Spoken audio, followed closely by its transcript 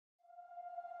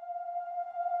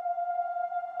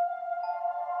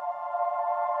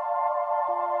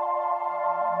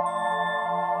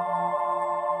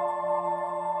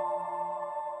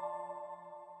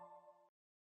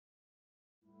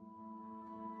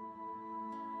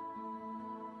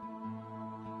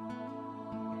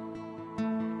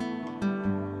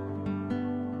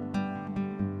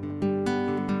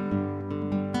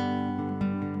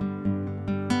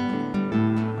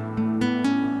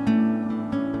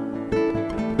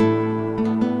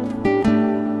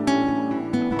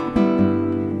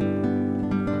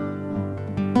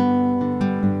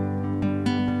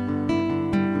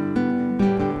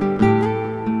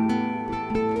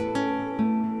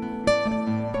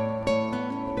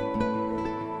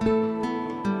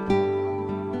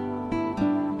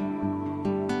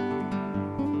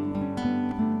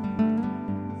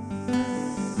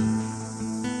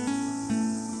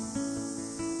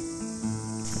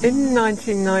In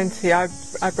 1990,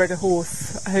 I bred a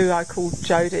horse who I called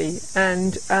Jodie,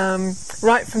 and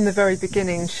right from the very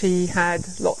beginning, she had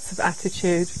lots of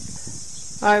attitude.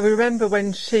 I remember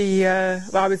when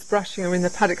I was brushing her in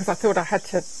the paddock because I thought I had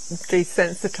to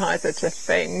desensitise her to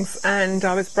things, and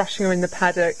I was brushing her in the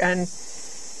paddock, and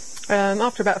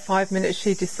after about 5 minutes,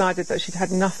 she decided that she'd had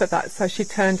enough of that, so she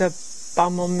turned her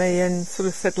bum on me and sort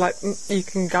of said, like, you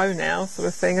can go now, sort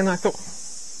of thing. And I thought,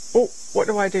 oh, what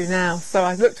do I do now? So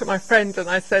I looked at my friend and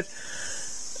I said,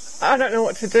 I don't know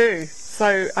what to do.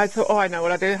 So I thought, oh, I know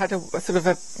what I do. I had a sort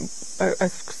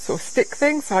of stick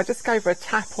thing, so I just gave her a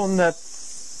tap on the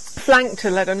flank to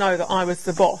let her know that I was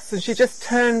the boss, and she just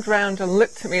turned round and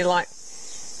looked at me like,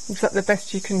 is that the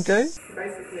best you can do?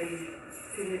 Basically,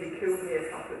 she nearly killed me a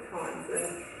couple of times,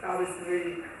 and I was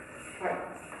really quite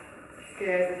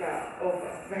scared of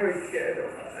her, very scared of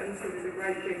her, and she was a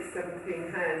great big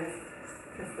 17 hands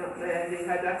just up there, and he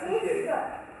had attitude.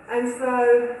 And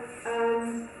so,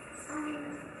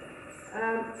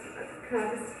 can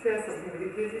I just share something with you?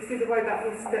 Did you see the way that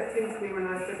horse stepped into me when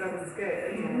I said I was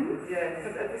scared? Mm-hmm. Yeah, so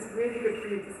it's really good for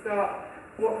you to start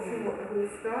watching what the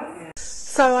horse does.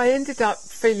 So I ended up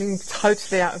feeling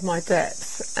totally out of my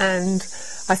depth, and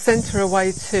I sent her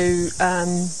away to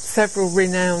several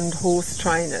renowned horse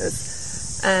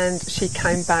trainers, and she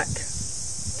came back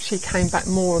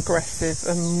more aggressive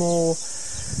and more,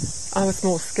 I was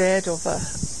more scared of her.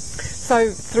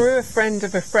 So through a friend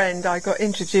of a friend, I got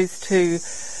introduced to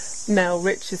Mel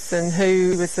Richardson,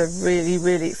 who was a really,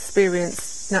 really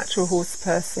experienced natural horse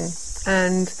person.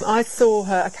 And I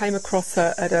came across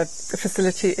her at a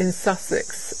facility in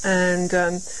Sussex,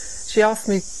 and she asked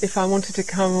me if I wanted to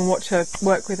come and watch her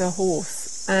work with her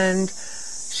horse. And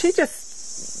she just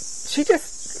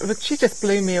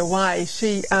blew me away.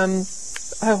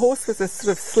 Her horse was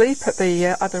asleep at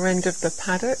the other end of the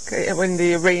paddock, in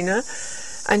the arena,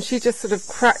 and she just sort of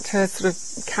cracked her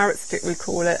carrot stick, we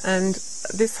call it, and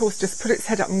this horse just put its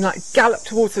head up and galloped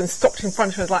towards her and stopped in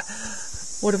front of her. I was like,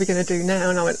 what are we going to do now?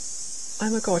 And I went, oh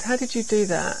my God, how did you do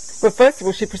that? Well, first of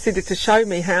all, she proceeded to show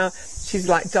me how she's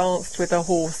danced with her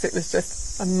horse. It was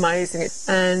just amazing.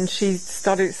 And she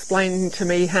started explaining to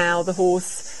me how the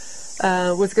horse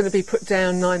was going to be put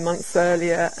down 9 months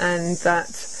earlier, and that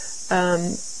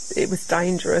it was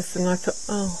dangerous. And I thought,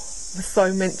 oh, I was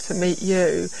so meant to meet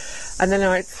you. And then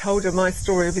I told her my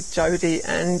story with Jodie,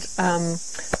 and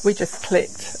we just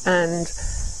clicked. And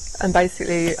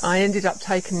basically, I ended up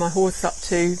taking my horse up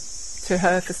to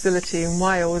her facility in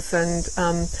Wales, and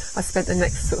I spent the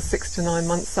next 6 to 9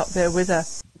 months up there with her.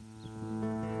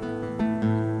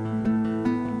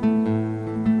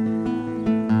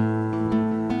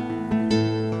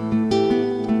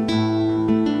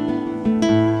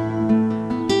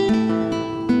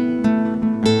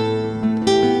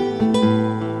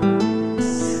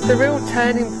 The real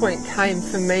turning point came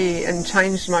for me and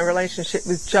changed my relationship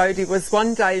with Jodie was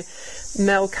one day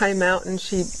Mel came out and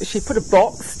she put a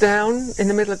box down in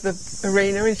the middle of the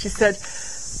arena, and she said,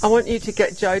 I want you to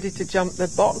get Jodie to jump the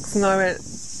box. And I went,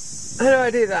 how do I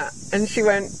do that? And she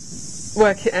went,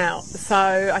 work it out.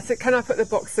 So I said, can I put the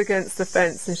box against the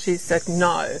fence? And she said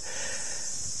no.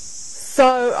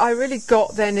 So I really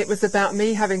got then, it was about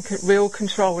me having real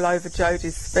control over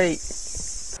Jodie's feet.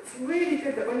 It's really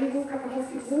good that when you walk up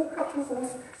a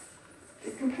horse,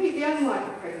 it's completely unlike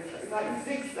the predator, you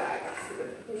zigzag,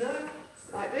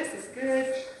 like this is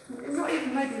good. Not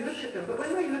even maybe look at them, but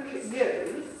when they look at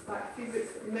you, like if he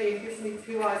looks at me and gives me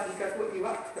 2 eyes and goes, what are you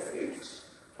up to?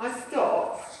 I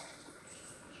stop,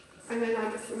 and then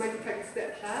I just maybe take a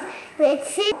step back. So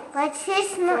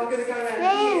I'm going to go around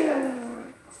here,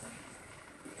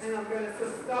 and I'm going to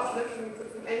start looking,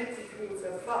 put some energy towards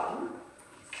her bum.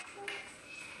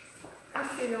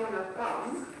 Acting on her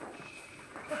bum.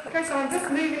 Okay, so I'm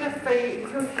just moving her feet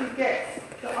until she gets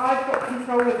that I've got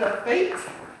control of her feet.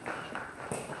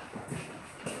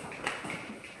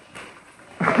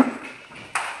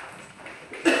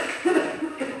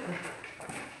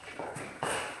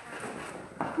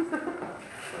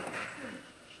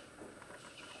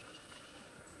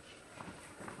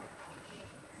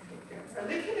 So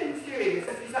looking into you,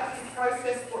 so she's actually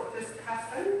processed what just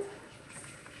happened.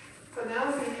 So now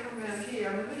I'm going to come around here,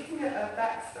 I'm looking at her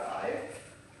backside.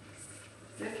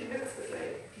 Now she looks at me.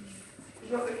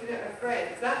 She's not looking at her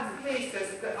friends. That to me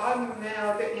says that I'm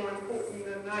now a bit more important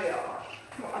than they are.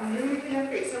 I'm moving her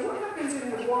feet. So what happens in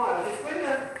the wild is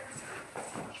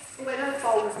when her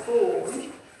foal was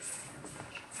born,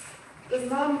 the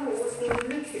mum horse will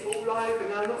lick it all over.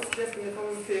 Now I'm not suggesting the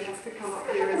volunteer has to come up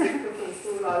here and lick the horse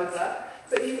all over,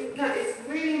 but it's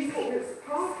really important. It's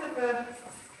part of a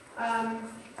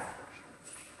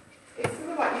it's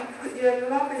sort of like you put your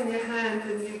love in your hand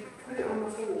and you put it on the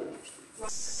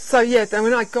horse. So yeah, then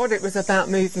when I got it was about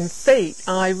moving feet.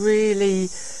 I really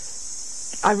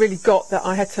got that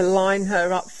I had to line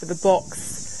her up for the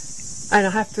box, and I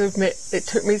have to admit it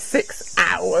took me 6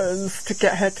 hours to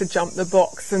get her to jump the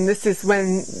box. And this is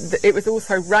when it was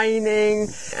also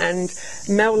raining, and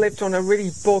Mel lived on a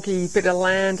really boggy bit of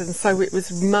land, and so it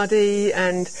was muddy,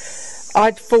 and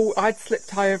I'd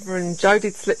slipped over and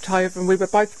Jodie'd slipped over, and we were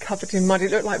both covered in mud.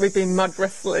 It looked like we'd been mud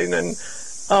wrestling, and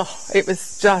it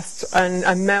was just,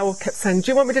 and Mel kept saying,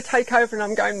 do you want me to take over? And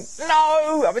I'm going,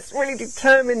 no, I was really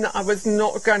determined that I was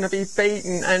not going to be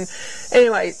beaten. And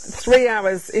anyway, 3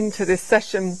 hours into this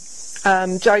session,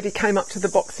 Jodie came up to the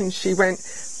box and she went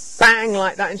bang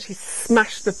like that, and she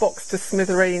smashed the box to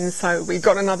smithereens, so we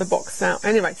got another box out.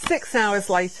 Anyway, 6 hours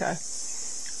later,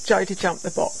 Jodie jumped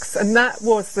the box, and that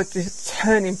was the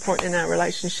turning point in our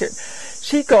relationship.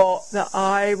 She got that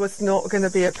I was not going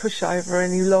to be a pushover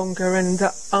any longer, and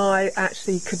that I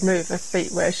actually could move her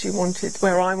feet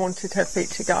where I wanted her feet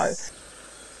to go.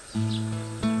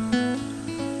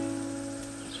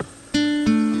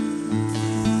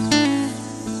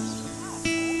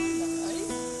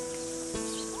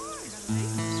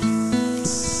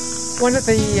 One of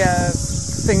the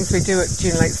things we do at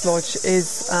Dune Lakes Lodge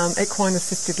is equine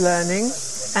assisted learning,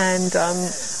 and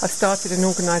I've started an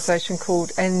organisation called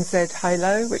NZ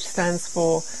Halo, which stands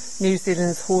for New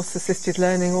Zealand's Horse Assisted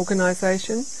Learning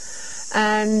Organisation,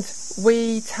 and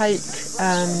we take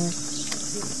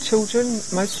children,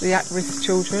 mostly at-risk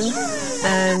children,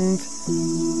 and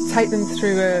take them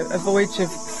through a voyage of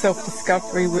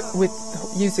self-discovery with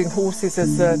using horses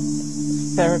as a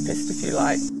therapist, if you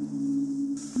like.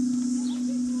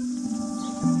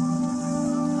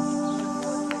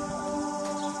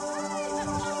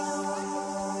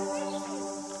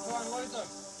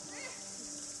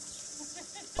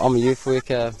 I'm a youth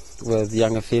worker with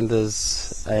young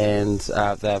offenders, and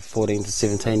they're 14 to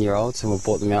 17 year olds, and we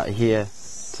brought them out here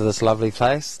to this lovely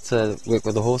place to work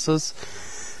with the horses,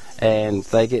 and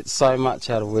they get so much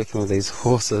out of working with these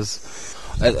horses.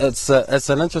 It's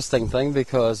an interesting thing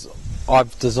because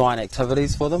I've designed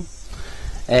activities for them,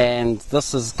 and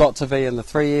this has got to be, in the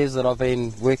 3 years that I've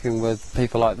been working with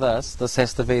people like this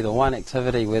has to be the one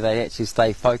activity where they actually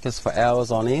stay focused for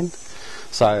hours on end.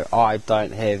 So I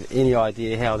don't have any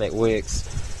idea how that works,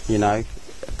 you know,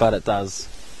 but it does.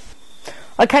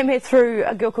 I came here through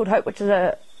a girl called Hope, which is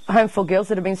a home for girls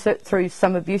that have been through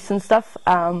some abuse and stuff.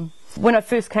 When I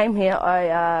first came here,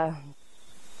 I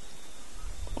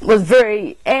was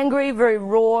very angry, very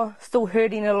raw, still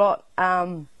hurting a lot,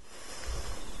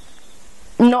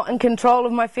 not in control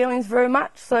of my feelings very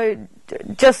much. So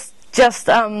just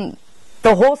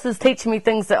the horses teaching me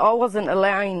things that I wasn't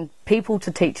allowing people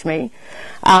to teach me.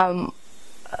 Yeah,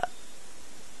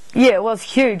 it was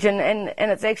huge, and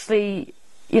it's actually,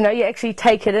 you know, you actually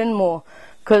take it in more,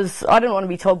 because I didn't want to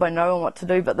be told by no one what to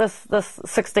do, but this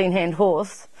 16-hand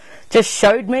horse just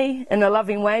showed me in a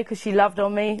loving way, because she loved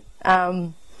on me.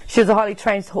 She was a highly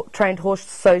trained horse,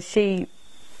 so she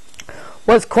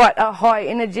was quite a high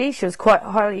energy. She was quite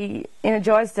highly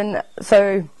energized, and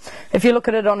so if you look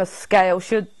at it on a scale,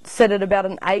 she'd sit at about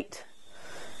an 8.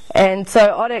 And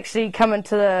so I'd actually come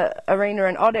into the arena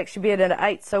and I'd actually be at an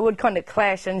 8, so it would kind of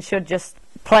clash, and she'd just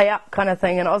play up kind of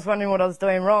thing, and I was wondering what I was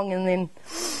doing wrong, and then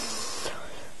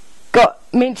got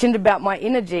mentioned about my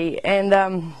energy,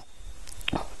 and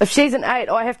if she's an 8,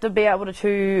 I have to be able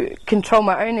to control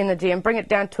my own energy and bring it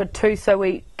down to a 2, so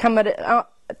we come at it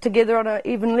together on an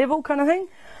even level kind of thing.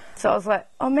 So I was like,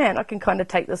 oh man, I can kind of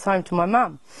take this home to my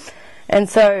mum. And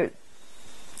so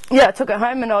yeah, I took it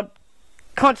home, and I'd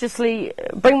consciously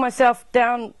bring myself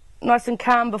down nice and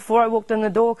calm before I walked in the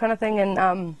door kind of thing,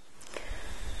 and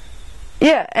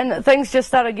yeah, and things just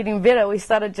started getting better. We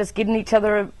started just getting each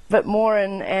other a bit more,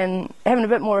 and having a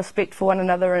bit more respect for one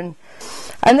another, and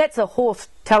that's a horse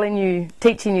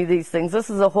teaching you these things. This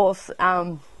is a horse, you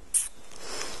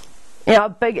know, a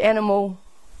big animal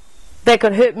that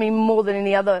could hurt me more than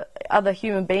any other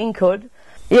human being could.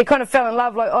 Yeah, kind of fell in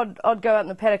love. Like I'd go out in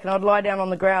the paddock and I'd lie down on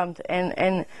the ground,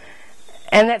 and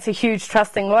that's a huge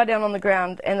trust thing. Lie down on the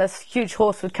ground, and this huge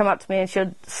horse would come up to me and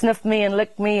she'd sniff me and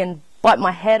lick me and bite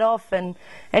my head off, and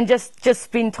just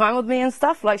spend time with me and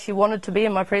stuff, like she wanted to be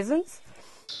in my presence.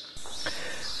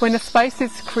 When a space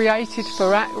is created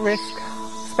for at-risk,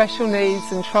 special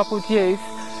needs and troubled youth,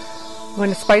 when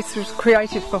a space is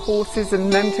created for horses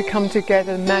and them to come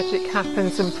together, magic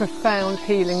happens and profound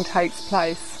healing takes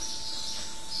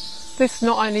place. This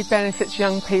not only benefits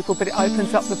young people, but it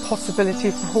opens up the possibility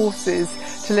for horses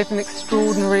to live an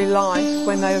extraordinary life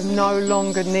when they are no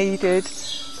longer needed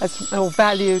or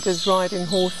valued as riding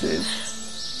horses.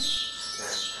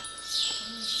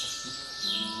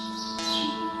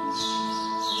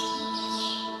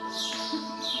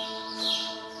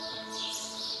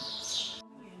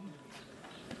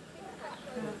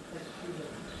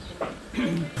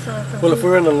 Well, if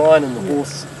we're in a line and the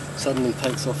horse suddenly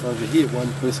takes off over here,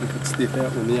 one person could step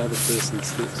out when the other person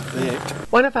steps back.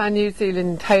 One of our New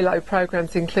Zealand Halo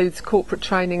programs includes corporate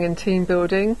training and team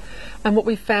building, and what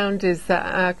we found is that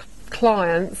our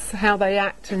clients, how they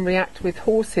act and react with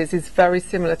horses is very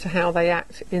similar to how they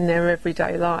act in their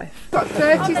everyday life. Got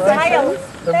 30 seconds.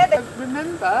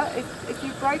 Remember, if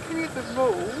you break any of the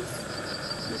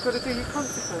rules, you've got to do your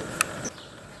consequence.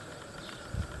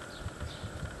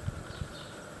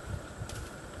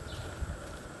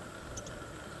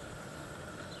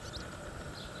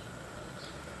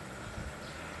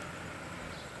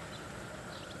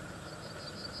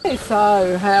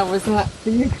 So, how was that for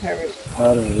you, Kerry?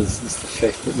 Part of it is the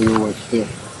fact that we always feel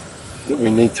that we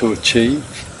need to achieve.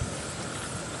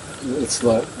 It's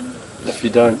like if you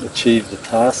don't achieve the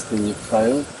task, then you've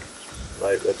failed.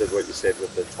 I did what you said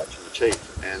with the touch and achieve,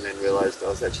 and then realised I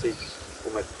was actually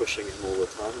almost pushing him all the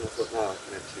time, and I thought, no, I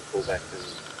can actually pull back and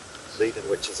lead him,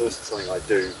 which is also something I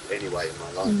do anyway in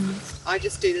my life. I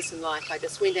just do this in life. I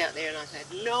just went out there and I had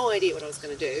no idea what I was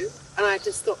going to do, and I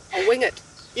just thought, I'll wing it.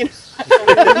 You know,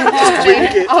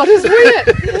 I'll just wing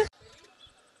it.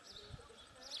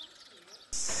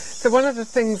 So one of the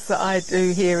things that I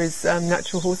do here is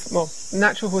natural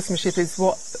horsemanship is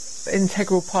what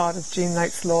integral part of Dune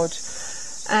Lakes Lodge.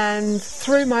 And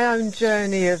through my own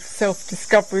journey of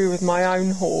self-discovery with my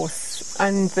own horse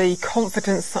and the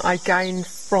confidence that I gained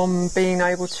from being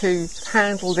able to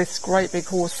handle this great big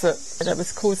horse that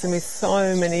was causing me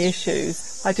so many issues,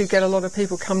 I do get a lot of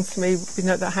people come to me,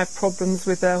 that have problems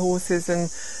with their horses, and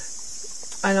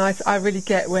I really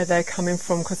get where they're coming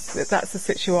from, because that's the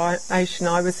situation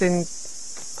I was in,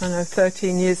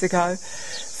 13 years ago.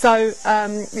 So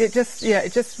it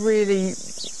just really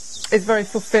is very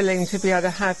fulfilling to be able to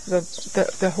have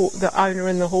the owner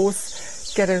and the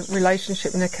horse get a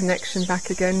relationship and a connection back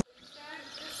again.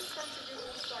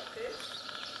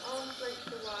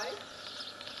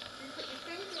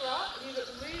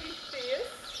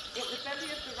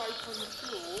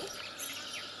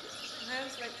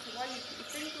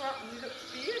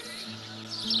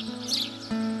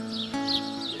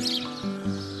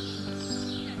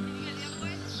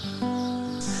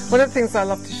 One of the things I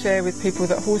love to share with people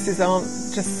that horses aren't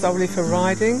just solely for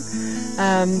riding.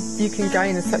 You can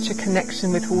gain such a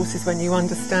connection with horses when you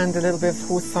understand a little bit of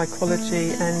horse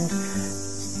psychology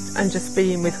and just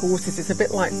being with horses. It's a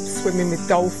bit like swimming with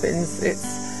dolphins. It's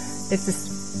this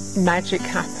magic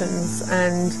happens,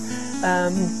 and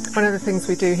one of the things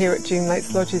we do here at Dune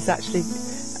Lakes Lodge is actually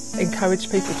encourage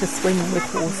people to swim with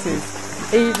horses,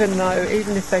 even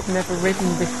if they've never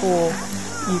ridden before.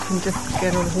 You can just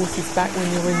get on a horse's back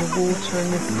when you're in the water,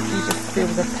 and you just feel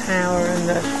the power and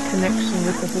the connection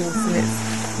with the horse, and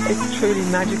it's truly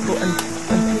magical, and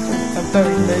people are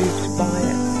very moved by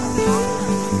it.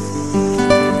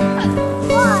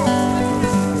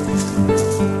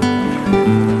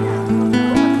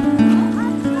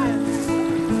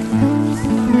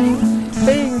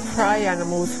 Being prey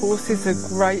animals, horses are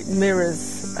great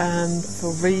mirrors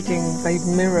for reading. They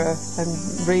mirror and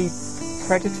read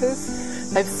predators.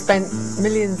 They've spent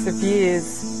millions of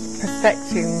years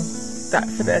perfecting that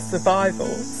for their survival.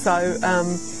 So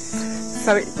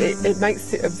it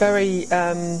makes it a very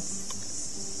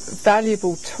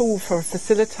valuable tool for a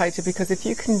facilitator, because if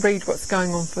you can read what's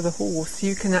going on for the horse,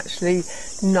 you can actually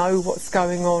know what's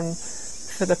going on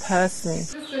for the person.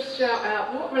 Just to shout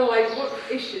out, what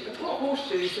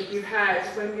horseshoes have you had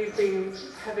when you've been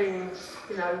having,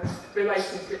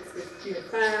 relationships with,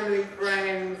 family,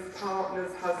 friends,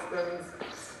 partners, husbands,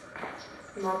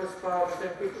 mothers, fathers,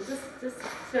 and people? Just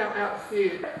shout out a few.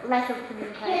 Lack of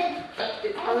communication.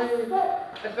 It's only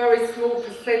a very small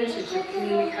percentage of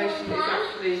communication is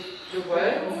actually the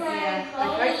words.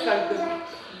 Yeah. Okay, so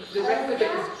the rest of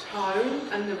it is tone,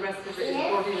 and the rest of it is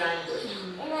body language.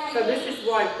 So this is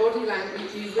why body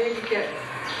language, you really get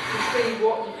to see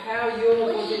how your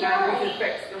body language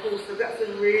affects the horse. So that's a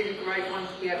really great one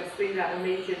to be able to see that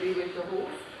immediately with the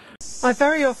horse. I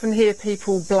very often hear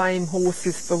people blame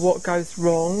horses for what goes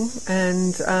wrong,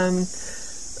 and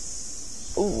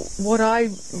what I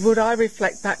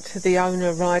reflect back to the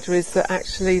owner rider is that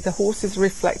actually the horse is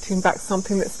reflecting back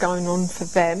something that's going on for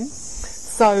them.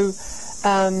 So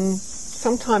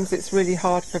sometimes it's really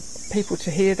hard for people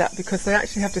to hear that, because they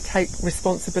actually have to take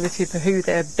responsibility for who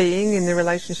they're being in the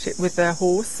relationship with their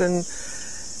horse, and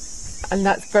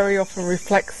that very often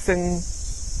reflects in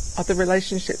other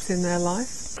relationships in their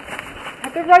life.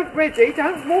 Have the rope ready,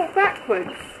 don't walk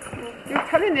backwards. You're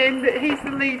telling him that he's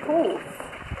the lead horse.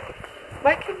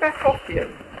 Make him back off you.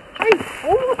 Hey,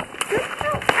 forward.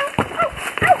 Out.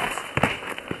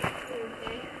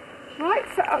 Right,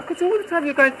 so, because all the time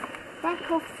you're going,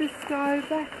 Back off, Cisco,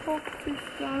 back off,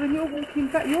 Cisco. And you're walking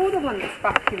back, you're the one that's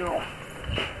backing off.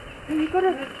 And you've got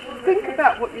to think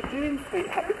about what you're doing,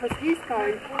 sweetheart, because he's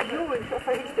going, you're in charge,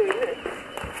 so he's doing this.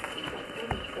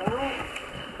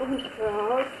 I'm in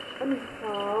charge, I'm in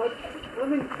charge,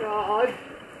 I'm in charge.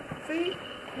 See,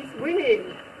 he's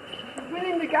winning. He's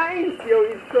winning the games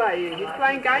he's playing. He's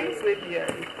playing games with you.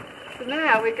 So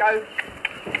now we go,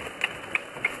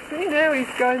 see, now he's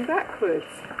going backwards.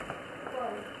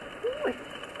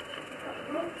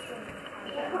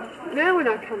 Now when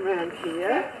I come round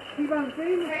here, he won't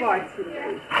be fighting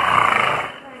me.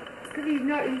 Because he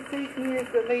sees me as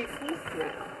the lead horse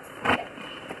now.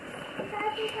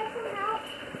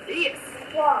 Yes.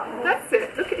 That's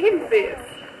it. Look at him, fierce.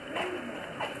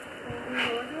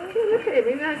 Look at him.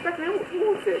 He knows back now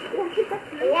towards it. Keep back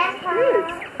to it. Good.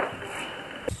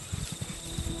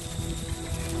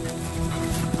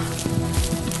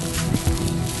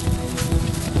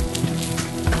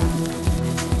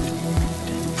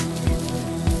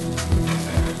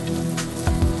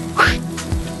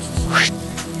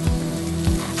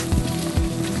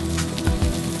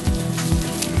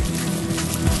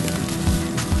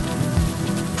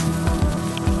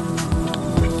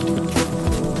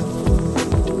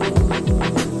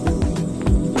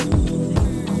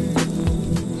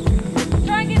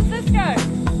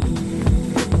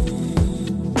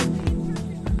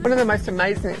 One of the most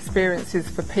amazing experiences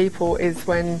for people is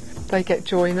when they get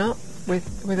join up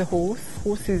with a horse.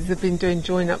 Horses have been doing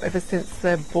join up ever since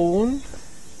they're born.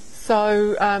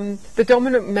 So the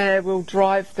dominant mare will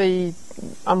drive the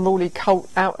unruly colt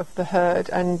out of the herd,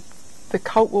 and the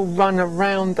colt will run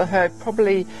around the herd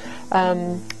probably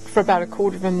for about a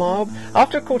quarter of a mile.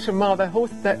 After a quarter of a mile, the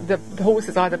horse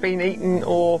has either been eaten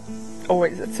or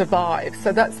it survived.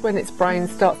 So that's when its brain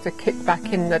starts to kick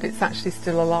back in that it's actually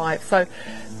still alive. So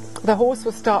the horse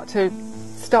will start to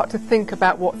think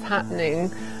about what's happening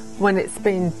when it's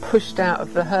been pushed out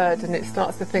of the herd, and it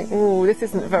starts to think, oh, this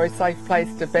isn't a very safe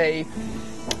place to be.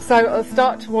 So it'll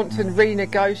start to want to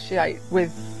renegotiate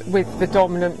with the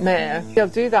dominant mare. He'll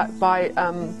do that by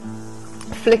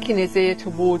flicking his ear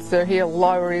towards her. He'll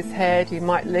lower his head, he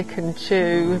might lick and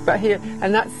chew,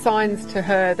 and that's signs to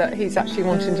her that he's actually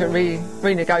wanting to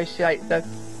renegotiate the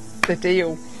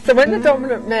deal. So when the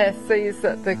dominant mare sees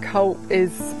that the colt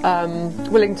is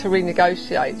willing to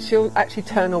renegotiate, she'll actually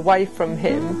turn away from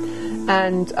him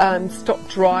and stop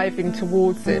driving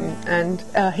towards him, and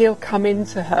he'll come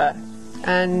into her,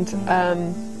 and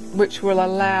which will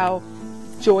allow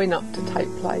join up to take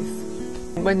place.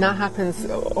 When that happens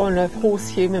on a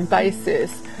horse-human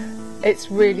basis, it's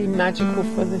really magical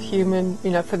for the human,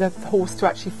 for the horse to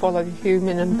actually follow the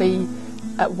human and be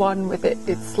at one with it.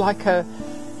 It's like a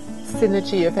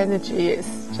synergy of energy.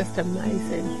 It's just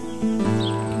amazing.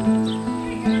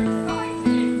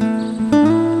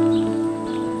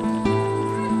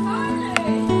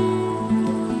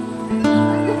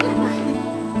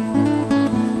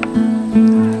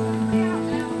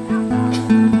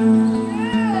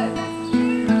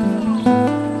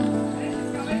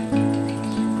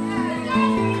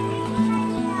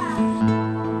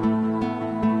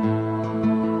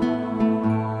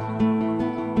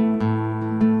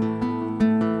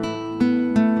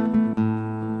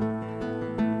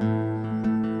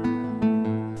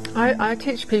 I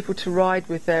teach people to ride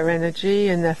with their energy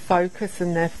and their focus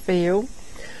and their feel,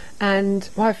 and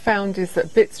what I've found is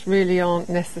that bits really aren't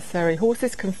necessary.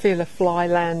 Horses can feel a fly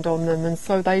land on them, and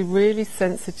so they're really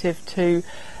sensitive to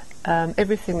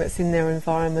everything that's in their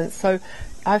environment. So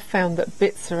I've found that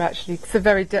bits are actually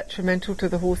very detrimental to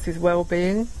the horse's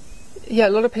well-being. Yeah, a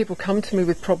lot of people come to me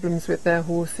with problems with their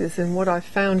horses, and what I've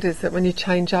found is that when you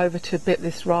change over to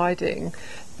bitless riding,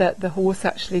 that the horse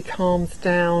actually calms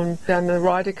down, and the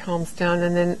rider calms down,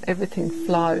 and then everything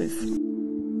flows.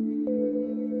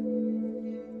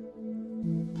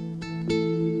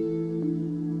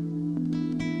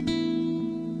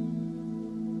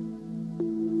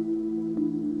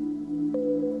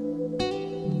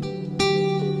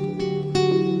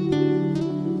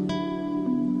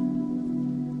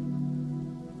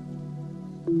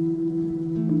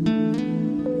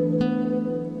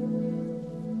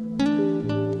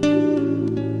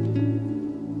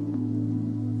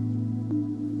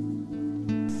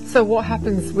 So what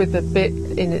happens with the bit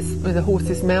with the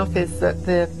horse's mouth is that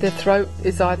the throat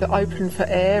is either open for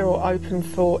air or open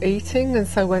for eating, and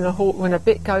so when a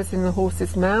bit goes in the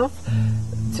horse's mouth,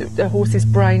 the horse's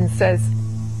brain says,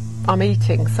 "I'm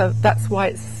eating." So that's why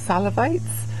it salivates.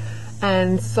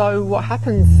 And so what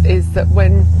happens is that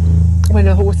when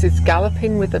a horse is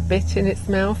galloping with a bit in its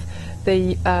mouth,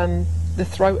 the the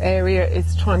throat area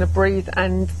is trying to breathe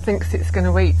and thinks it's going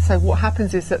to eat. So what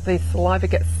happens is that the saliva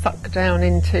gets sucked down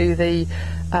into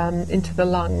the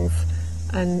lungs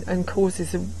and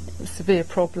causes severe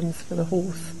problems for the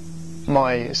horse.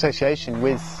 My association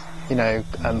with,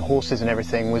 horses and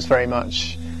everything was very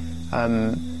much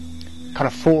kind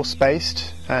of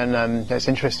force-based, and it's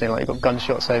interesting, like you've got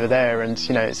gunshots over there, and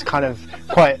it's kind of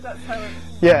quite,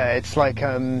 it's like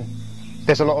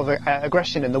there's a lot of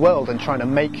aggression in the world and trying to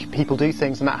make people do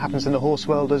things, and that happens in the horse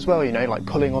world as well, like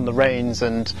pulling on the reins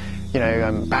and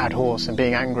bad horse and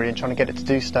being angry and trying to get it to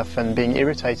do stuff and being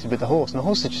irritated with the horse, and the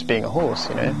horse is just being a horse.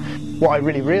 What I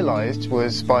really realised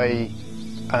was by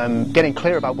getting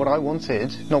clear about what I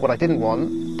wanted, not what I didn't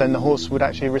want, then the horse would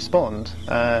actually respond.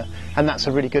 And that's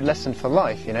a really good lesson for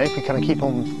life, If we kind of keep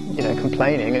on,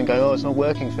 complaining and go, oh, it's not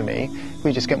working for me,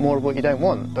 we just get more of what you don't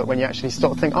want. But when you actually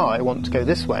start to think, oh, I want to go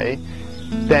this way,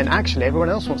 then actually everyone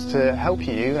else wants to help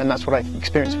you, and that's what I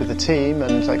experienced with the team,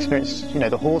 and I experienced,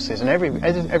 the horses, and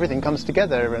everything comes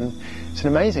together, and it's an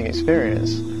amazing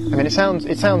experience. I mean, it sounds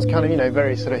kind of,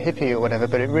 very sort of hippie or whatever,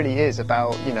 but it really is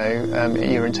about,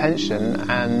 your intention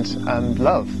and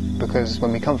love, because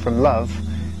when we come from love,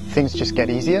 things just get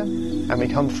easier, and we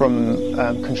come from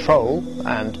control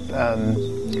and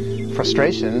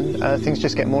frustration, things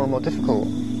just get more and more difficult.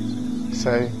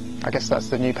 So I guess that's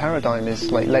the new paradigm,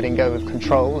 is like letting go of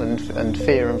control and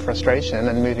fear and frustration,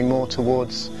 and moving more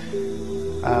towards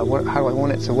how I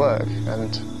want it to work,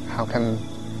 and how can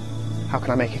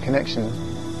I make a connection.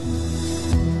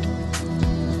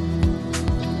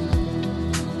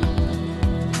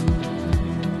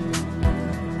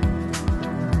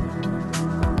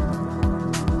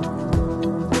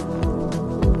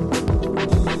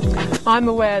 I'm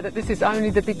aware that this is only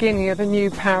the beginning of a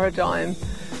new paradigm,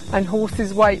 and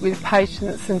horses wait with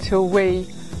patience until we,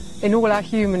 in all our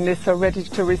humanness, are ready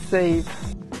to receive.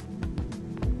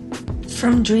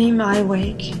 From dream I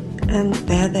wake, and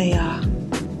there they are,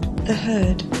 the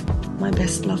herd, my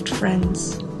best loved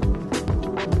friends.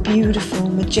 Beautiful,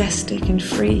 majestic and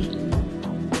free,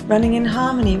 running in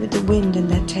harmony with the wind in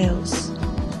their tails,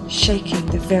 shaking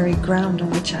the very ground on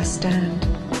which I stand.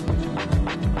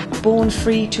 Born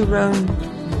free to roam,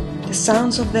 the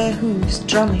sounds of their hooves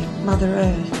drumming Mother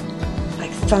Earth,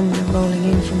 like thunder rolling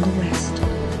in from the west.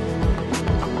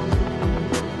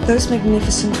 Those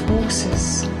magnificent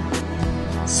horses,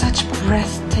 such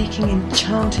breathtaking,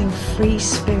 enchanting, free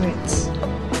spirits,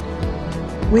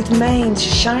 with manes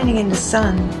shining in the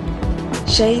sun,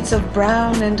 shades of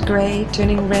brown and grey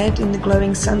turning red in the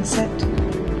glowing sunset,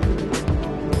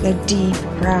 their deep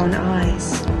brown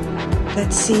eyes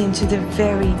that see into the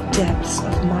very depths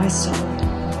of my soul,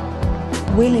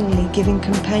 willingly giving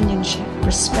companionship,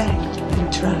 respect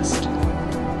and trust.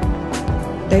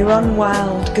 They run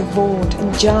wild, gavoard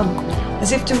and jump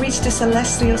as if to reach the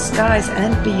celestial skies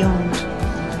and beyond.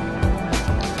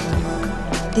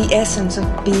 The essence of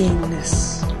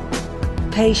beingness,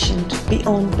 patient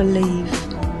beyond belief,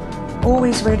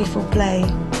 always ready for play,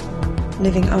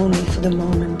 living only for the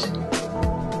moment,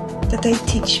 that they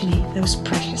teach me those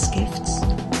precious gifts.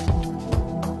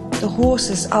 The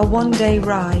horses I'll one day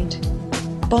ride,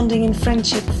 bonding in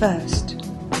friendship first,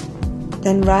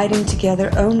 then riding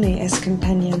together only as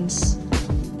companions,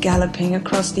 galloping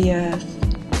across the earth,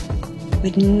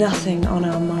 with nothing on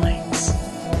our minds,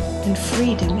 and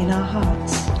freedom in our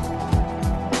hearts.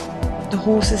 The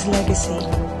horse's legacy,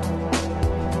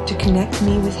 to connect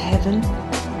me with heaven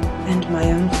and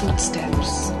my own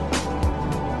footsteps.